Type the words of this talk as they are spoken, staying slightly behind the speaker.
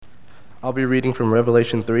I'll be reading from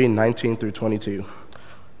Revelation 3:19 through 22.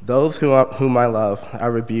 Those whom I love, I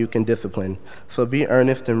rebuke and discipline, so be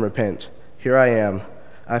earnest and repent. Here I am.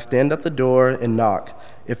 I stand at the door and knock.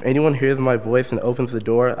 If anyone hears my voice and opens the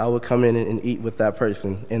door, I will come in and eat with that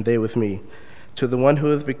person, and they with me. To the one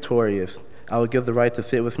who is victorious, I will give the right to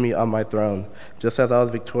sit with me on my throne, just as I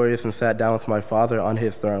was victorious and sat down with my Father on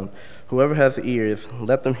his throne. Whoever has ears,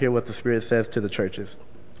 let them hear what the Spirit says to the churches.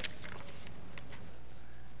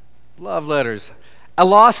 Love letters. A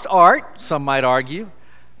lost art, some might argue.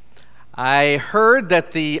 I heard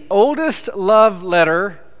that the oldest love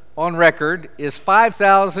letter on record is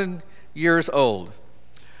 5,000 years old.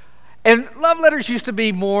 And love letters used to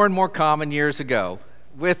be more and more common years ago.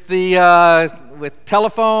 With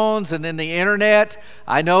telephones and then the internet,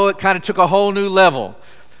 I know it kind of took a whole new level.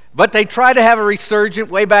 But they tried to have a resurgence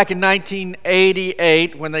way back in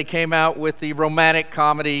 1988 when they came out with the romantic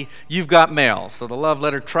comedy You've Got Mail. So the love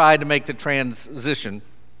letter tried to make the transition.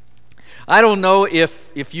 I don't know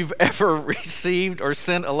if you've ever received or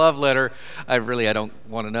sent a love letter. I don't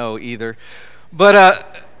want to know either. But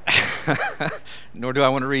nor do I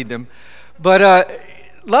want to read them. But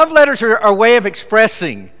love letters are a way of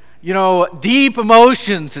expressing, deep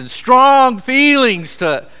emotions and strong feelings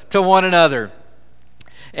to one another.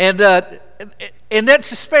 And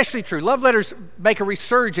that's especially true. Love letters make a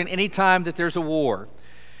resurgence any time that there's a war.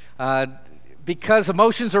 Because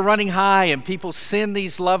emotions are running high and people send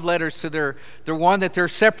these love letters to their one that they're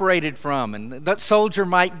separated from. And that soldier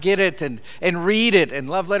might get it and read it. And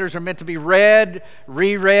love letters are meant to be read,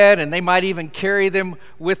 reread, and they might even carry them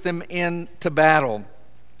with them into battle,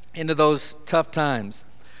 into those tough times.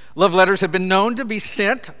 Love letters have been known to be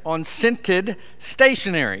sent on scented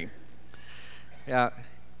stationery.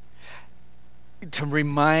 To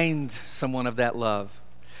remind someone of that love.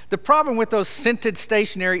 The problem with those scented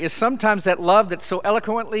stationery is sometimes that love that's so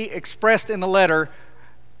eloquently expressed in the letter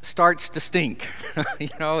starts to stink.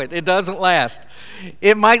 It doesn't last.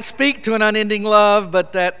 It might speak to an unending love,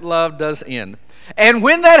 but that love does end. And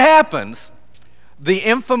when that happens, the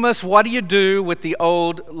infamous what do you do with the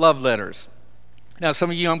old love letters? Now,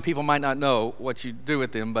 some of you young people might not know what you do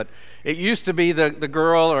with them, but it used to be the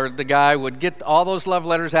girl or the guy would get all those love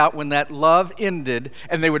letters out when that love ended,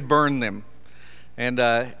 and they would burn them,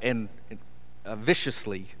 and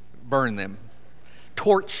viciously burn them,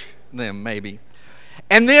 torch them maybe.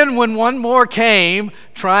 And then when one more came,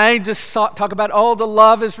 trying to talk about, the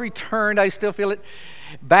love is returned, I still feel it.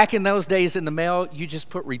 Back in those days in the mail, you just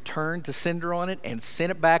put return to sender on it and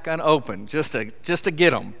send it back unopened, just to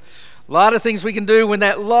get them. A lot of things we can do when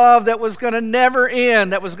that love that was going to never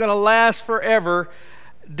end, that was going to last forever,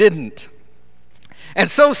 didn't. And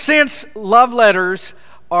so since love letters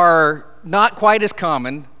are not quite as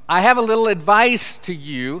common, I have a little advice to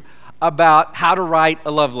you about how to write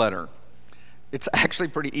a love letter. It's actually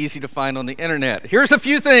pretty easy to find on the internet. Here's a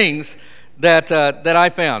few things that I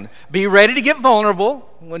found. Be ready to get vulnerable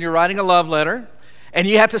when you're writing a love letter. And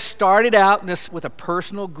you have to start it out with a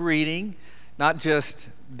personal greeting, not just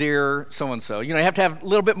dear so-and-so. You have to have a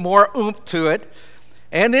little bit more oomph to it.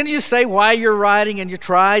 And then you say why you're writing, and you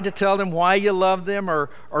try to tell them why you love them or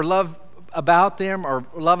love about them or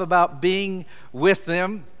love about being with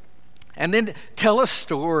them. And then tell a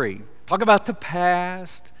story. Talk about the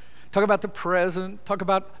past. Talk about the present. Talk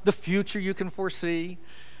about the future you can foresee.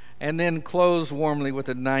 And then close warmly with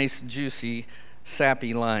a nice, juicy,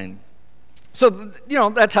 sappy line. So,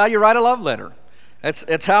 that's how you write a love letter.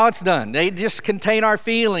 That's how it's done. They just contain our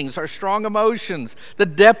feelings, our strong emotions, the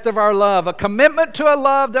depth of our love, a commitment to a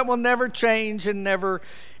love that will never change and never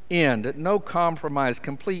end. No compromise,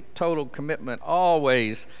 complete, total commitment,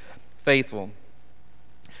 always faithful.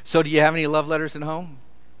 So do you have any love letters at home?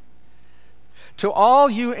 To all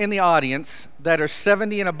you in the audience that are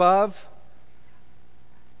 70 and above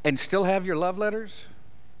and still have your love letters,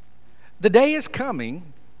 the day is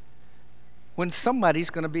coming when somebody's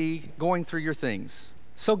going to be going through your things.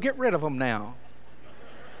 So get rid of them now.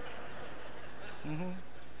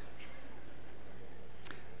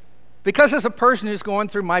 Because as a person who's going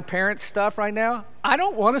through my parents' stuff right now, I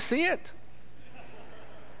don't want to see it.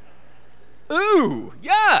 Ooh,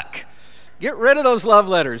 yuck. Get rid of those love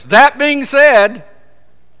letters. That being said,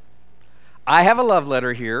 I have a love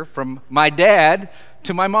letter here from my dad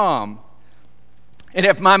to my mom. And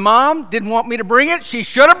if my mom didn't want me to bring it, she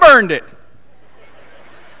should have burned it.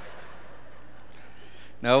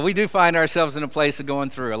 No, we do find ourselves in a place of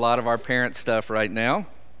going through a lot of our parents' stuff right now.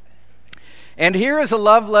 And here is a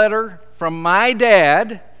love letter from my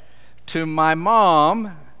dad to my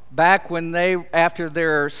mom back when after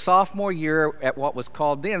their sophomore year at what was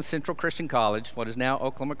called then Central Christian College, what is now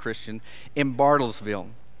Oklahoma Christian, in Bartlesville.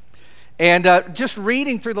 And just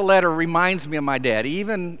reading through the letter reminds me of my dad.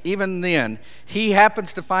 Even then, he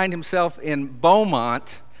happens to find himself in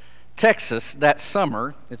Beaumont, Texas that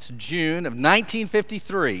summer. It's June of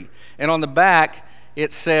 1953. And on the back,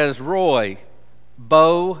 it says Roy,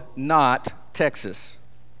 Beaumont, Texas.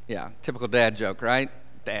 Yeah, typical dad joke, right?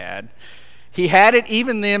 Dad. He had it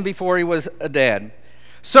even then before he was a dad.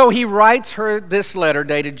 So he writes her this letter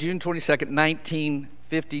dated June 22nd,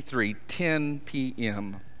 1953, 10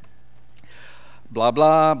 p.m. Blah,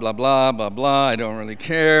 blah, blah, blah, blah, blah. I don't really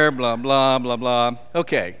care. Blah, blah, blah, blah.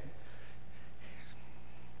 Okay.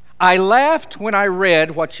 I laughed when I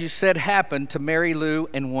read what you said happened to Mary Lou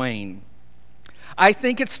and Wayne. I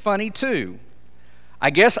think it's funny too. I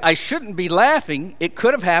guess I shouldn't be laughing. It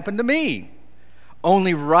could have happened to me.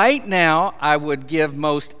 Only right now, I would give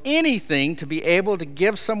most anything to be able to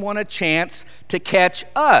give someone a chance to catch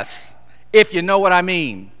us, if you know what I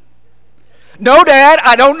mean. No, Dad,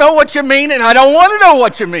 I don't know what you mean, and I don't want to know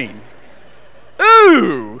what you mean.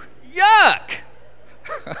 Ooh, yuck.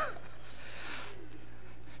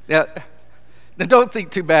 Now, don't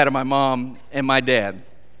think too bad of my mom and my dad.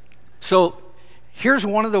 So here's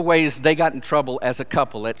one of the ways they got in trouble as a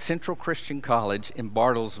couple at Central Christian College in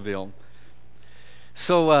Bartlesville.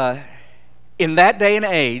 So in that day and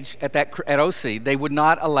age, at OC, they would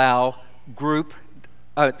not allow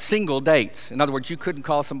single dates. In other words, you couldn't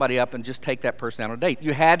call somebody up and just take that person out on a date.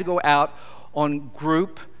 You had to go out on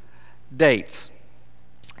group dates.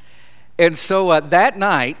 And so that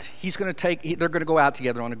night, they're going to go out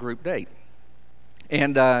together on a group date.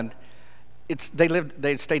 And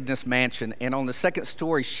they stayed in this mansion, and on the second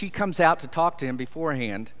story, she comes out to talk to him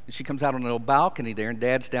beforehand. She comes out on a little balcony there, and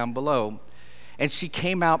Dad's down below. And she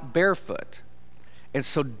came out barefoot. And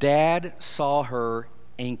so Dad saw her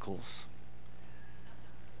ankles.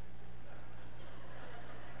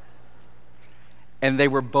 And they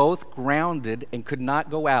were both grounded and could not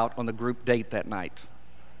go out on the group date that night.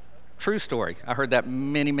 True story. I heard that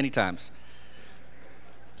many, many times.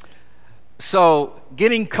 So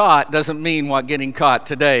getting caught doesn't mean what getting caught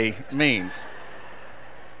today means.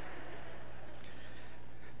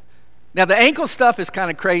 Now, the ankle stuff is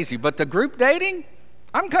kind of crazy, but the group dating,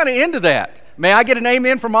 I'm kind of into that. May I get an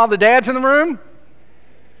amen from all the dads in the room?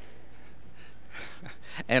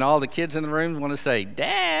 And all the kids in the room want to say,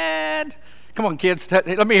 Dad. Come on, kids,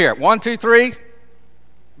 let me hear it. 1, 2, 3.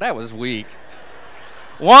 That was weak.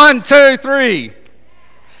 1, 2, 3.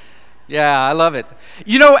 Yeah, I love it.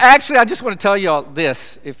 You know, actually, I just want to tell you all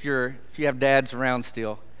this, if you have dads around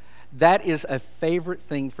still. That is a favorite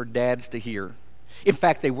thing for dads to hear. In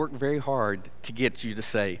fact, they work very hard to get you to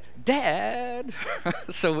say, Dad.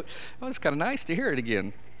 So it was kind of nice to hear it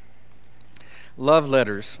again. Love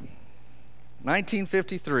letters.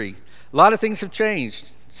 1953. A lot of things have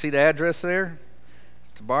changed. See the address there?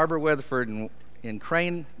 To Barbara Weatherford in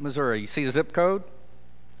Crane, Missouri. You see the zip code?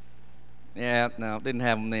 Yeah, no, didn't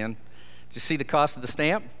have them then. Did you see the cost of the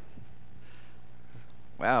stamp?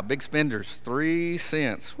 Wow, big spenders. 3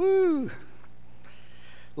 cents. Woo!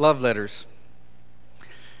 Love letters.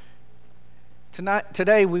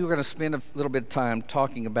 Today, we were going to spend a little bit of time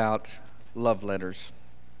talking about love letters.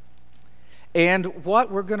 And what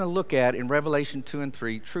we're going to look at in Revelation 2 and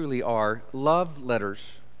 3 truly are love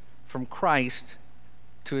letters from Christ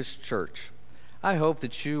to his church. I hope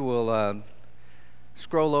that you will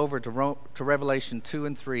scroll over to Revelation 2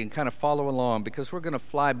 and 3 and kind of follow along, because we're going to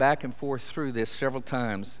fly back and forth through this several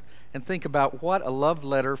times and think about what a love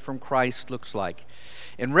letter from Christ looks like.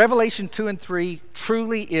 And Revelation 2 and 3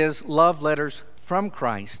 truly is love letters from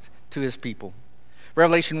Christ to his people.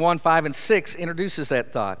 Revelation 1, 5, and 6 introduces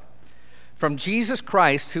that thought. From Jesus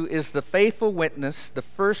Christ, who is the faithful witness, the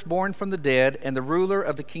firstborn from the dead, and the ruler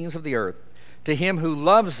of the kings of the earth, to him who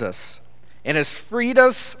loves us and has freed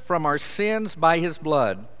us from our sins by his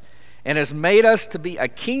blood, and has made us to be a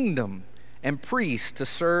kingdom and priests to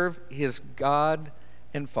serve his God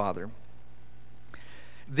and Father.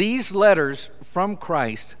 These letters from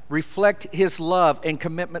Christ reflect his love and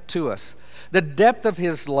commitment to us, the depth of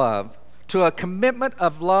his love, to a commitment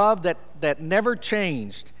of love that never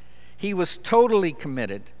changed. He was totally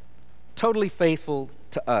committed, totally faithful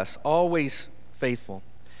to us, always faithful.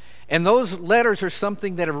 And those letters are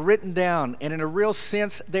something that are written down, and in a real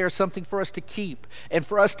sense, they are something for us to keep and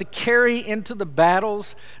for us to carry into the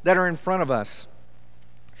battles that are in front of us.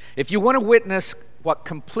 If you want to witness what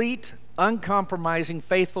complete, uncompromising,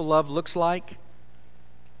 faithful love looks like,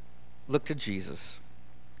 look to Jesus,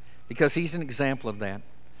 because he's an example of that.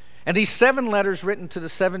 And these 7 letters written to the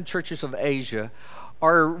 7 churches of Asia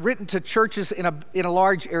are written to churches in a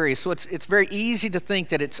large area, so it's very easy to think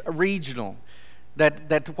that it's regional.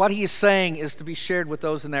 That what he is saying is to be shared with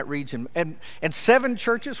those in that region. And 7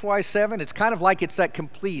 churches, why 7? It's kind of like it's that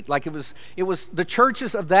complete, like it was the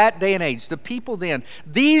churches of that day and age, the people then.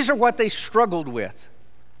 These are what they struggled with.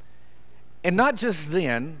 And not just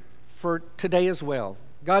then, for today as well.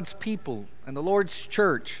 God's people and the Lord's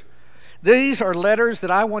church. These are letters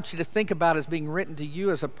that I want you to think about as being written to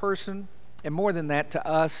you as a person, and more than that, to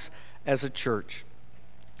us as a church.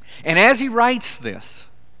 And as he writes this,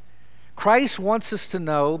 Christ wants us to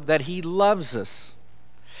know that he loves us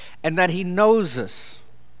and that he knows us.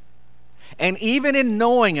 And even in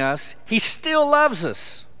knowing us, he still loves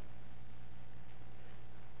us.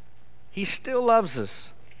 He still loves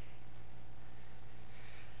us.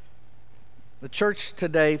 The church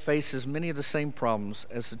today faces many of the same problems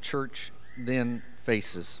as the church then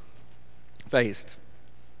faced.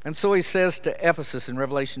 And so he says to Ephesus in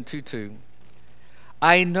Revelation 2:2,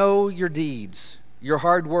 I know your deeds, your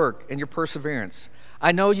hard work, and your perseverance.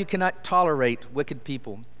 I know you cannot tolerate wicked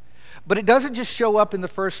people. But it doesn't just show up in the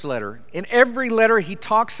first letter. In every letter, he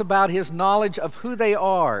talks about his knowledge of who they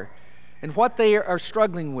are and what they are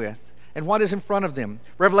struggling with and what is in front of them.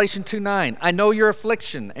 Revelation 2:9, I know your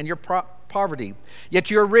affliction and your poverty, yet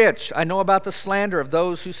you are rich. I know about the slander of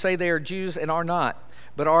those who say they are Jews and are not,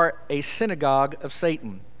 but are a synagogue of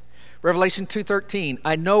Satan. Revelation 2:13,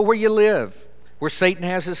 I know where you live, where Satan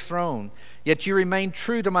has his throne, yet you remain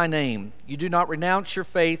true to my name. You do not renounce your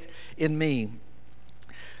faith in me.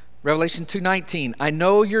 Revelation 2:19, I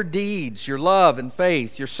know your deeds, your love and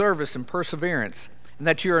faith, your service and perseverance, and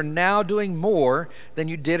that you are now doing more than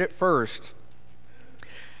you did at first.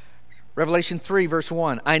 Revelation 3, verse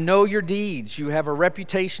 1, I know your deeds. You have a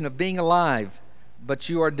reputation of being alive, but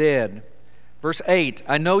you are dead. Verse 8,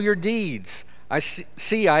 I know your deeds. I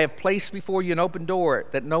have placed before you an open door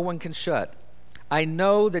that no one can shut. I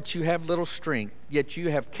know that you have little strength, yet you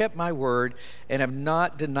have kept my word and have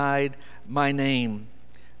not denied my name.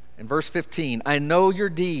 In verse 15, I know your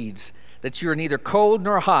deeds, that you are neither cold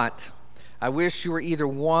nor hot. I wish you were either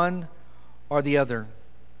one or the other.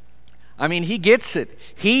 I mean, he gets it.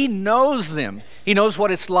 He knows them. He knows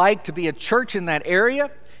what it's like to be a church in that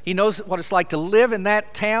area. He knows what it's like to live in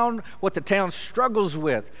that town, what the town struggles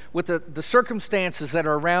with the circumstances that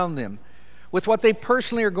are around them, with what they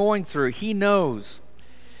personally are going through. He knows.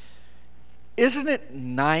 Isn't it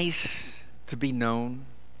nice to be known?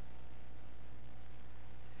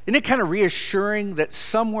 Isn't it kind of reassuring that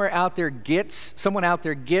someone out there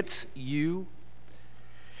gets you?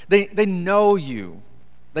 They know you.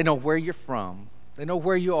 They know where you're from. They know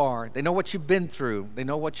where you are. They know what you've been through. They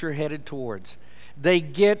know what you're headed towards. They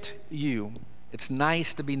get you. It's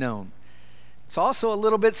nice to be known. It's also a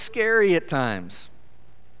little bit scary at times.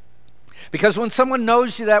 Because when someone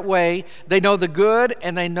knows you that way, they know the good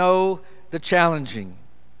and they know the challenging.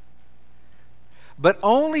 But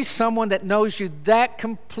only someone that knows you that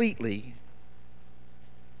completely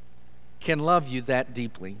can love you that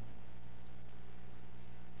deeply.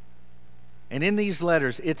 And in these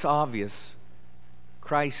letters, it's obvious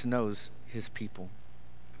Christ knows his people.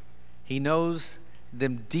 He knows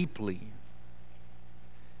them deeply,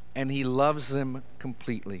 and he loves them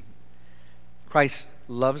completely. Christ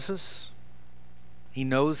loves us, he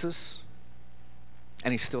knows us,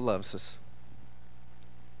 and he still loves us.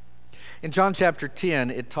 In John chapter 10,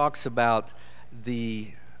 it talks about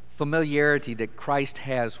the familiarity that Christ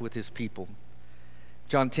has with his people.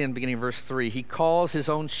 John 10, beginning verse 3, he calls his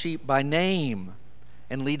own sheep by name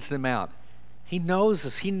and leads them out. He knows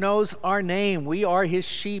us. He knows our name. We are his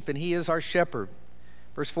sheep, and he is our shepherd.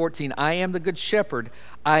 Verse 14, I am the good shepherd.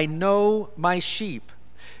 I know my sheep.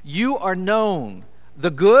 You are known,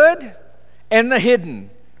 the good and the hidden.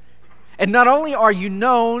 And not only are you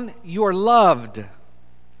known, you are loved.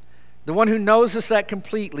 The one who knows us that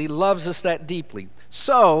completely loves us that deeply.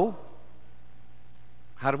 So,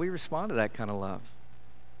 how do we respond to that kind of love?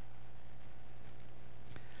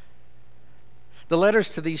 The letters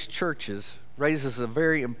to these churches raises a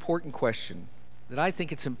very important question that I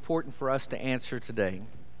think it's important for us to answer today.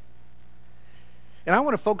 And I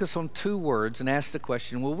want to focus on 2 words and ask the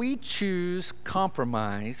question, will we choose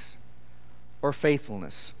compromise or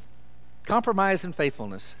faithfulness? Compromise and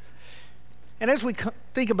faithfulness. And as we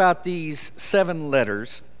think about these 7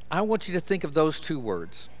 letters, I want you to think of those 2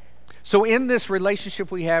 words. So in this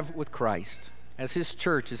relationship we have with Christ, as his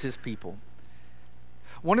church, as his people,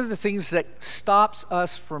 one of the things that stops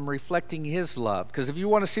us from reflecting his love, because if you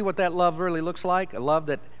want to see what that love really looks like, a love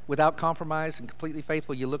that without compromise and completely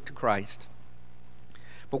faithful, you look to Christ.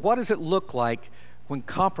 But what does it look like when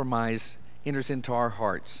compromise enters into our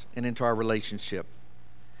hearts and into our relationship?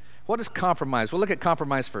 What does compromise? We'll look at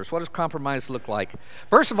compromise first. What does compromise look like?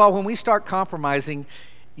 First of all, when we start compromising,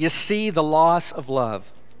 you see the loss of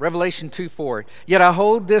love. Revelation 2:4. Yet I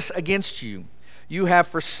hold this against you. You have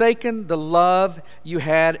forsaken the love you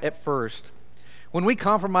had at first. When we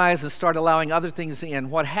compromise and start allowing other things in,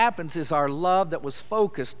 what happens is our love that was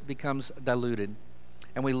focused becomes diluted,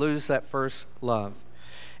 and we lose that first love.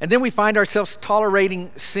 And then we find ourselves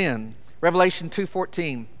tolerating sin. Revelation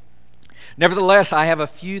 2:14. Nevertheless, I have a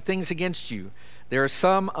few things against you. There are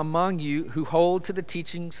some among you who hold to the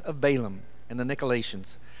teachings of Balaam and the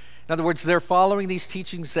Nicolaitans. In other words, they're following these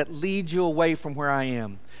teachings that lead you away from where I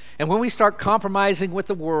am. And when we start compromising with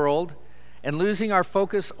the world and losing our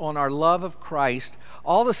focus on our love of Christ,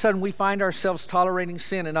 all of a sudden we find ourselves tolerating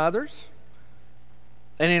sin in others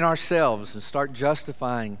and in ourselves and start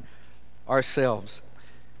justifying ourselves.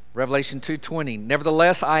 Revelation 2:20,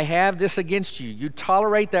 nevertheless, I have this against you. You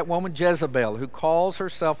tolerate that woman Jezebel, who calls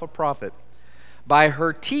herself a prophet. By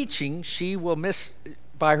her teaching, she misleads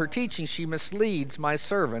my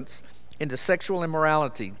servants into sexual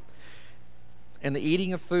immorality and the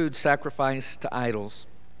eating of food sacrificed to idols.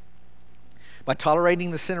 By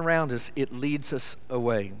tolerating the sin around us, it leads us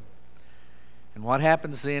away. And what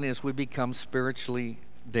happens then is we become spiritually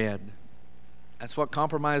dead. That's what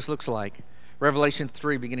compromise looks like. Revelation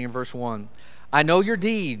 3, beginning in verse 1. I know your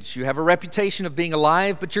deeds. You have a reputation of being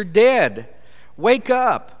alive, but you're dead. Wake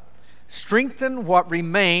up. Strengthen what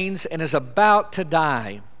remains and is about to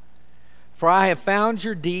die. For I have found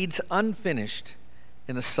your deeds unfinished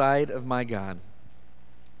in the sight of my God.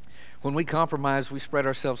 When we compromise, we spread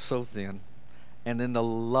ourselves so thin, and then the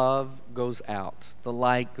love goes out. The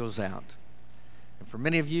light goes out. And for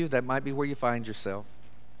many of you, that might be where you find yourself,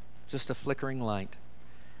 just a flickering light.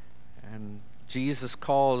 And Jesus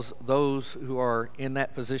calls those who are in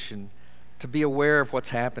that position to be aware of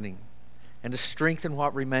what's happening and to strengthen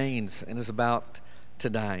what remains and is about to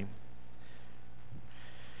die.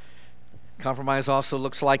 Compromise also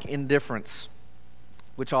looks like indifference,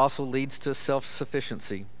 which also leads to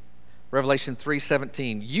self-sufficiency. Revelation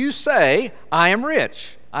 3:17, you say, I am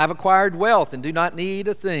rich. I have acquired wealth and do not need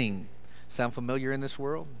a thing. Sound familiar in this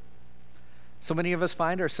world? So many of us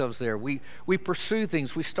find ourselves there. We pursue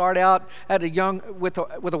things. We start out at with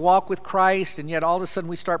a walk with Christ, and yet all of a sudden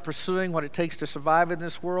we start pursuing what it takes to survive in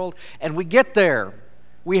this world, and we get there.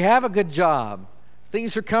 We have a good job.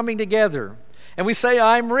 Things are coming together. And we say,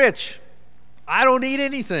 I'm rich. I don't need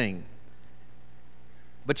anything.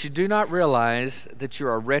 But you do not realize that you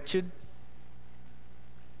are wretched,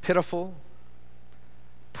 pitiful,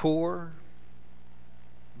 poor,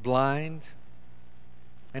 blind,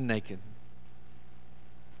 and naked.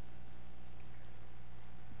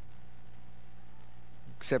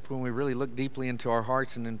 Except when we really look deeply into our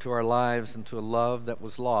hearts and into our lives, into a love that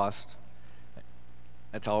was lost,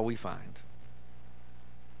 that's all we find.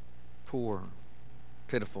 Poor,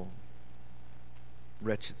 pitiful,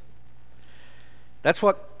 wretched. That's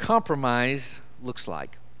what compromise looks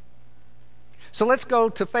like. So let's go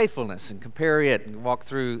to faithfulness and compare it and walk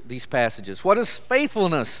through these passages. What does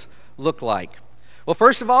faithfulness look like? Well,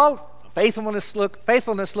 first of all, faithfulness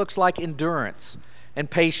looks like endurance and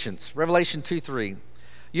patience. Revelation 2:3.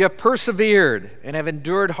 You have persevered and have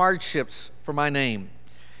endured hardships for my name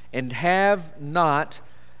and have not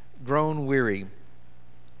grown weary.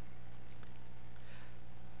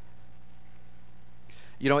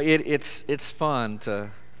 You know, it's fun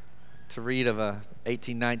to read of a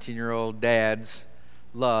 18, 19-year-old dad's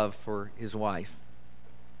love for his wife.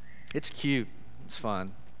 It's cute. It's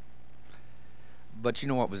fun. But you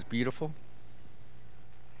know what was beautiful?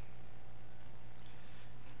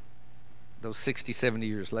 Those 60, 70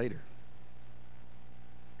 years later.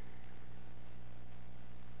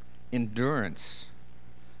 Endurance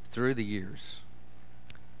through the years.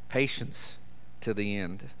 Patience to the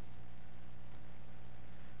end.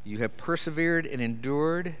 You have persevered and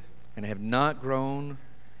endured and have not grown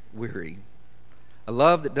weary. A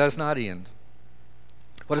love that does not end.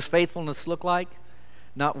 What does faithfulness look like?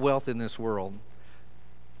 Not wealth in this world,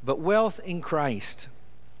 but wealth in Christ.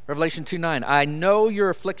 Revelation 2:9, I know your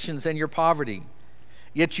afflictions and your poverty,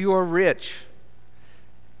 yet you are rich.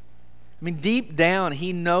 I mean, deep down,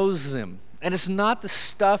 he knows them. And it's not the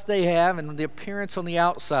stuff they have and the appearance on the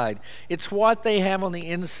outside. It's what they have on the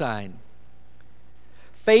inside.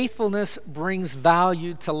 Faithfulness brings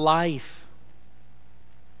value to life.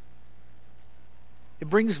 It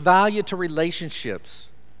brings value to relationships.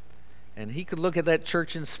 And he could look at that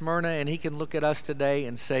church in Smyrna and he can look at us today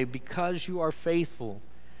and say, because you are faithful,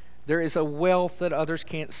 there is a wealth that others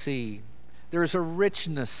can't see. There is a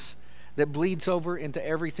richness that bleeds over into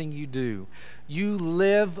everything you do. You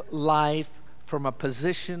live life from a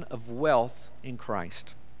position of wealth in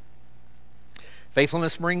Christ.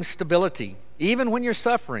 Faithfulness brings stability, even when you're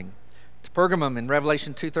suffering. To Pergamum in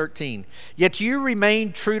Revelation 2:13, "Yet you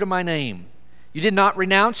remained true to my name. You did not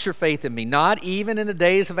renounce your faith in me, not even in the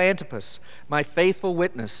days of Antipas, my faithful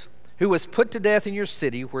witness, who was put to death in your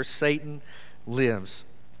city where Satan lives."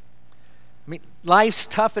 I mean, life's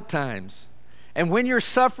tough at times. And when you're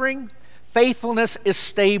suffering, faithfulness is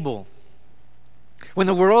stable. When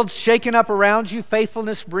the world's shaken up around you,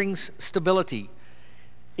 faithfulness brings stability.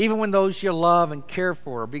 Even when those you love and care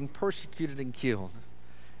for are being persecuted and killed,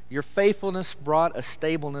 your faithfulness brought a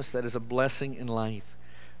stableness that is a blessing in life.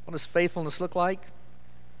 What does faithfulness look like?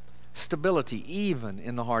 Stability, even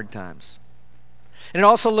in the hard times. And it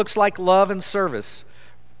also looks like love and service.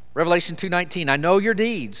 Revelation 2:19, "I know your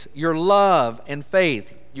deeds, your love and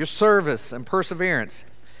faith, your service and perseverance,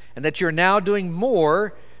 and that you're now doing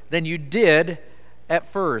more than you did at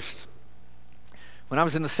first." When I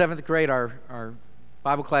was in the 7th grade, our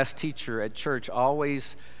Bible class teacher at church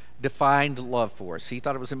always defined love for us. He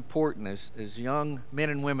thought it was important as young men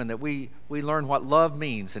and women that we learn what love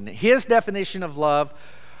means. And his definition of love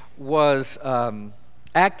was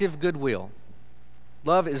active goodwill.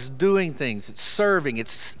 Love is doing things, it's serving,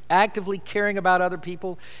 it's actively caring about other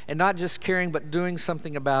people, and not just caring, but doing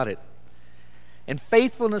something about it. And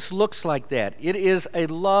faithfulness looks like that. It is a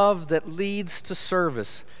love that leads to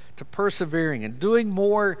service, to persevering, and doing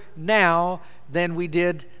more now than we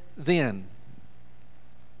did then.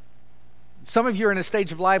 Some of you are in a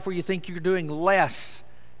stage of life where you think you're doing less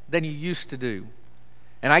than you used to do.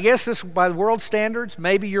 And I guess this, by the world standards,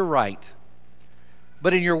 maybe you're right.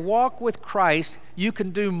 But in your walk with Christ, you can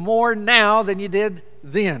do more now than you did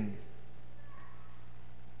then.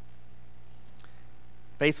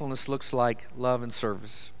 Faithfulness looks like love and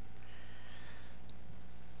service.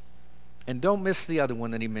 And don't miss the other one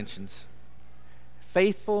that he mentions.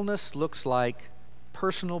 Faithfulness looks like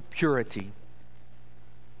personal purity.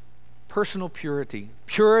 Personal purity.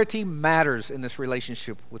 Purity matters in this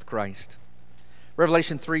relationship with Christ.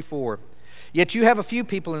 Revelation 3:4. "Yet you have a few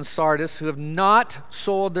people in Sardis who have not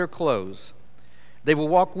soiled their clothes. They will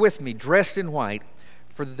walk with me dressed in white,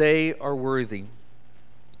 for they are worthy."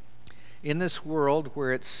 In this world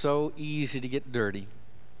where it's so easy to get dirty,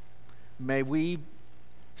 may we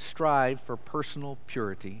strive for personal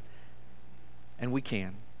purity. And we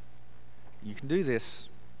can. You can do this.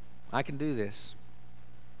 I can do this.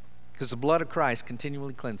 Because the blood of Christ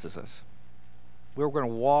continually cleanses us. We're going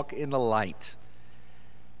to walk in the light,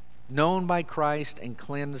 known by Christ and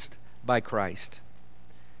cleansed by Christ.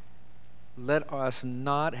 Let us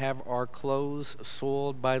not have our clothes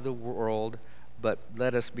soiled by the world, but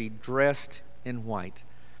let us be dressed in white.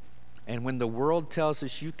 And when the world tells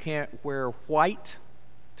us you can't wear white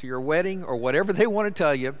to your wedding or whatever they want to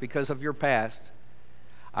tell you because of your past,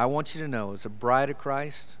 I want you to know, as a bride of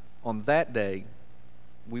Christ, on that day,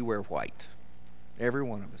 we wear white. Every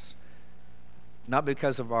one of us. Not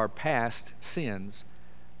because of our past sins,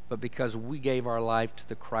 but because we gave our life to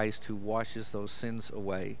the Christ who washes those sins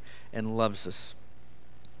away and loves us.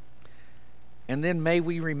 And then may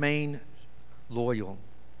we remain loyal.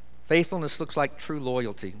 Faithfulness looks like true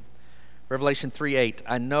loyalty. Revelation 3:8,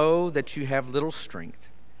 "I know that you have little strength,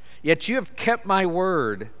 yet you have kept my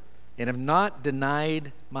word and have not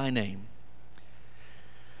denied my name."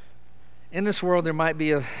 In this world, there might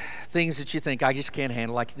be things that you think, I just can't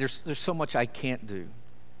handle. Like there's so much I can't do.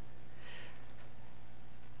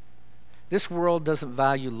 This world doesn't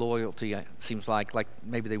value loyalty, it seems like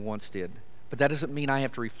maybe they once did. But that doesn't mean I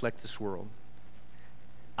have to reflect this world.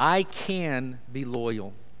 I can be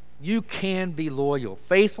loyal. You can be loyal.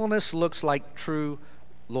 Faithfulness looks like true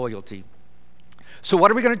loyalty. So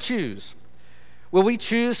what are we going to choose? Will we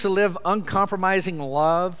choose to live uncompromising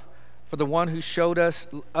love for the one who showed us,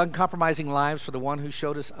 uncompromising lives for the one who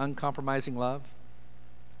showed us uncompromising love?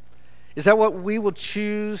 Is that what we will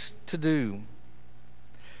choose to do?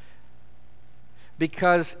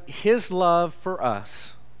 Because his love for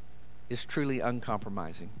us is truly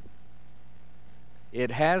uncompromising.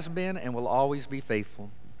 It has been and will always be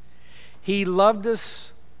faithful. He loved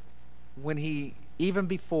us even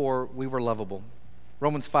before we were lovable.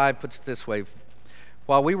 Romans 5 puts it this way,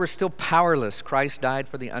 "While we were still powerless, Christ died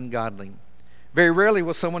for the ungodly. Very rarely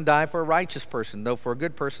will someone die for a righteous person, though for a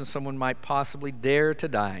good person someone might possibly dare to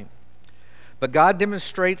die. But God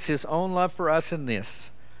demonstrates his own love for us in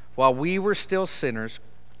this: while we were still sinners,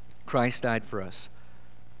 Christ died for us."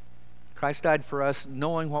 Christ died for us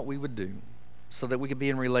knowing what we would do so that we could be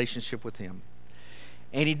in relationship with him.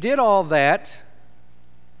 And he did all that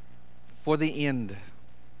for the end,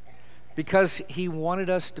 because he wanted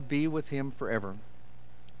us to be with him forever.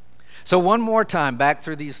 So one more time back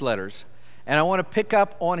through these letters, and I want to pick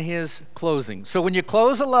up on his closing. So when you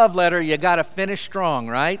close a love letter, you got to finish strong,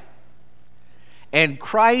 right? And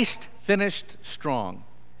Christ finished strong.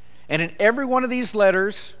 And in every one of these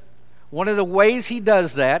letters, one of the ways he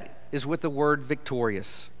does that is with the word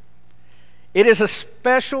victorious. It is a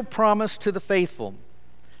special promise to the faithful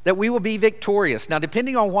that we will be victorious. Now,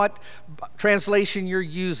 depending on what translation you're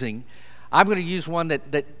using, I'm going to use one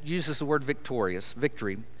that uses the word victorious,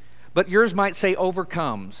 victory. But yours might say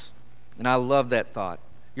overcomes, and I love that thought.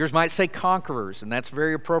 Yours might say conquerors, and that's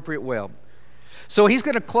very appropriate well. So he's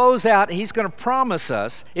going to close out, and he's going to promise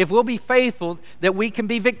us, if we'll be faithful, that we can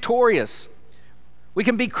be victorious. We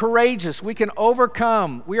can be courageous. We can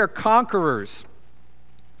overcome. We are conquerors.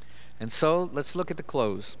 And so let's look at the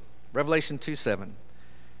close. Revelation 2:7.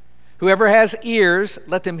 Whoever has ears,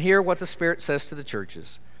 let them hear what the Spirit says to the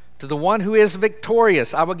churches. To the one who is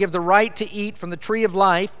victorious, I will give the right to eat from the tree of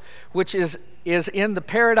life, which is in the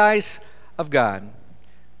paradise of God.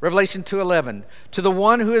 Revelation 2:11. To the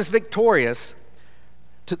one who is victorious,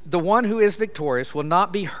 will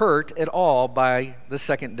not be hurt at all by the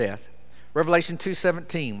second death. Revelation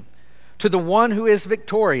 2:17. To the one who is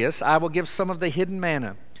victorious, I will give some of the hidden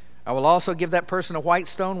manna. I will also give that person a white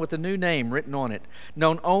stone with a new name written on it,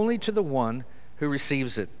 known only to the one who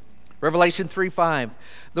receives it. Revelation 3:5.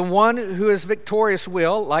 The one who is victorious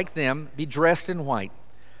will, like them, be dressed in white.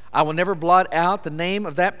 I will never blot out the name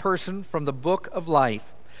of that person from the book of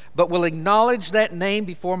life, but will acknowledge that name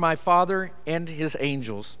before my Father and his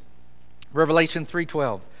angels. Revelation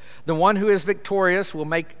 3:12. The one who is victorious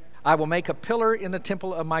I will make a pillar in the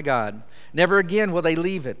temple of my God. Never again will they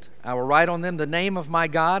leave it. I will write on them the name of my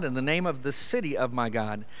God and the name of the city of my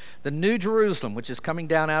God, the new Jerusalem, which is coming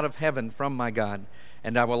down out of heaven from my God.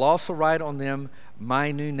 And I will also write on them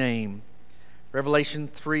my new name. Revelation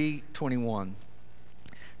 3:21.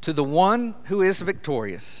 To the one who is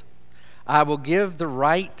victorious, I will give the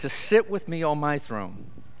right to sit with me on my throne,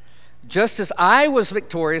 just as I was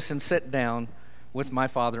victorious and sat down with my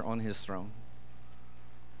Father on his throne.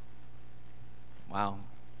 Wow.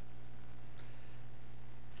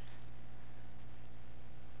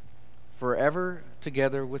 Forever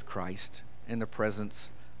together with Christ in the presence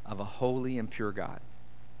of a holy and pure God.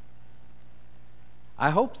 I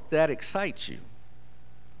hope that excites you.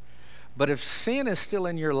 But if sin is still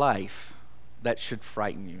in your life, that should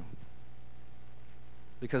frighten you.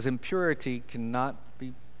 Because impurity cannot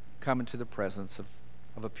come into the presence of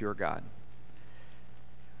a pure God.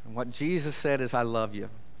 And what Jesus said is, I love you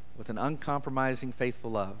with an uncompromising,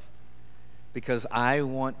 faithful love, because I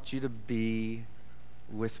want you to be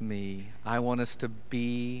with me. I want us to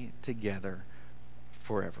be together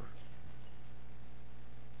forever.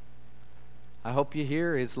 I hope you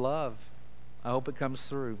hear his love. I hope it comes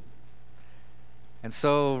through. And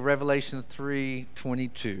so Revelation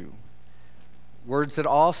 3:22, words that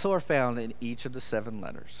also are found in each of the 7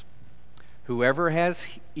 letters. Whoever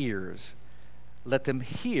has ears, let them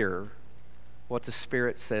hear what the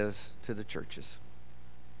Spirit says to the churches.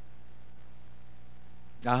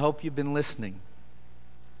 I hope you've been listening.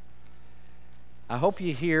 I hope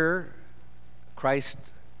you hear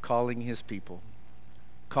Christ calling his people,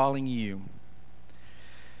 calling you.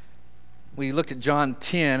 We looked at John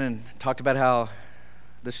 10 and talked about how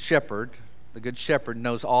the shepherd, the good shepherd,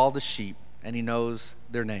 knows all the sheep and he knows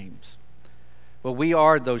their names. Well, we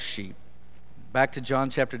are those sheep. Back to John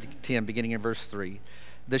chapter 10, beginning in verse 3.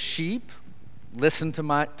 The sheep listen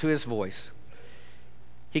to his voice.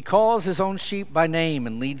 He calls his own sheep by name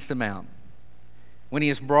and leads them out. When he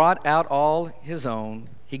has brought out all his own,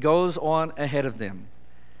 he goes on ahead of them,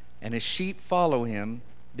 and his sheep follow him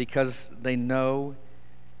because they know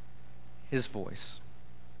his voice.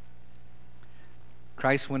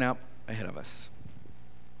 Christ went out ahead of us,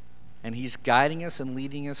 and he's guiding us and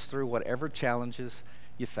leading us through whatever challenges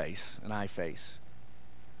you face and I face.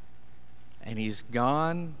 And he's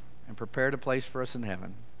gone and prepared a place for us in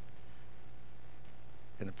heaven,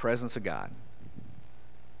 in the presence of God.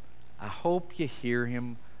 I hope you hear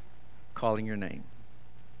him calling your name.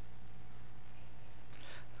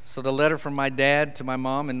 So the letter from my dad to my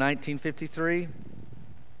mom in 1953,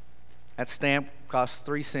 that stamp cost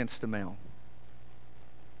 3 cents to mail.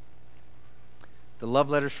 The love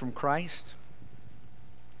letters from Christ,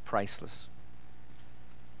 priceless.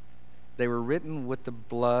 They were written with the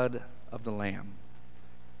blood of the Lamb,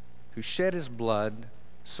 who shed his blood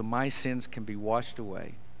so my sins can be washed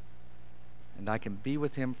away and I can be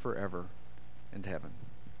with him forever in heaven.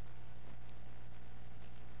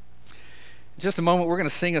 In just a moment, we're going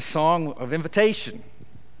to sing a song of invitation,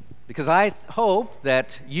 because I hope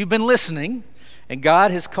that you've been listening and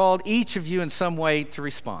God has called each of you in some way to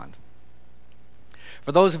respond.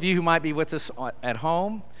 For those of you who might be with us at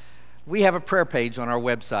home, we have a prayer page on our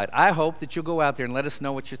website. I hope that you'll go out there and let us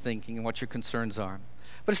know what you're thinking and what your concerns are.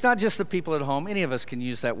 But it's not just the people at home. Any of us can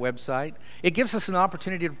use that website. It gives us an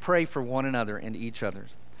opportunity to pray for one another and each other.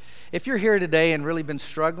 If you're here today and really been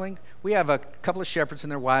struggling, we have a couple of shepherds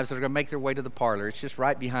and their wives that are going to make their way to the parlor. It's just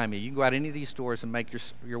right behind me. You can go out any of these doors and make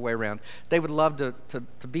your way around. They would love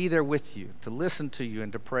to be there with you, to listen to you,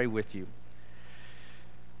 and to pray with you.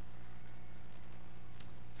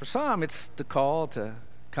 For some, it's the call to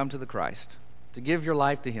come to the Christ, to give your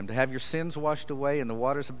life to Him, to have your sins washed away in the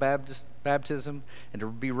waters of baptism, and to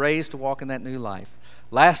be raised to walk in that new life.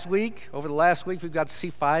 Over the last week, we've got to see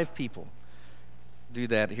 5 people do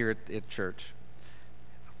that here at church.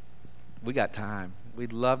 We got time.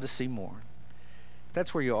 We'd love to see more. If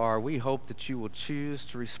that's where you are, we hope that you will choose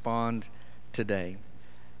to respond today.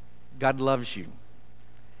 God loves you.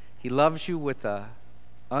 He loves you with an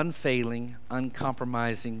unfailing,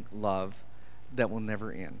 uncompromising love that will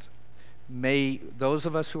never end. May those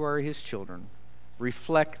of us who are His children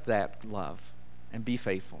reflect that love and be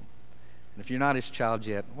faithful. And if you're not His child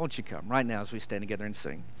yet, won't you come right now as we stand together and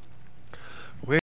sing?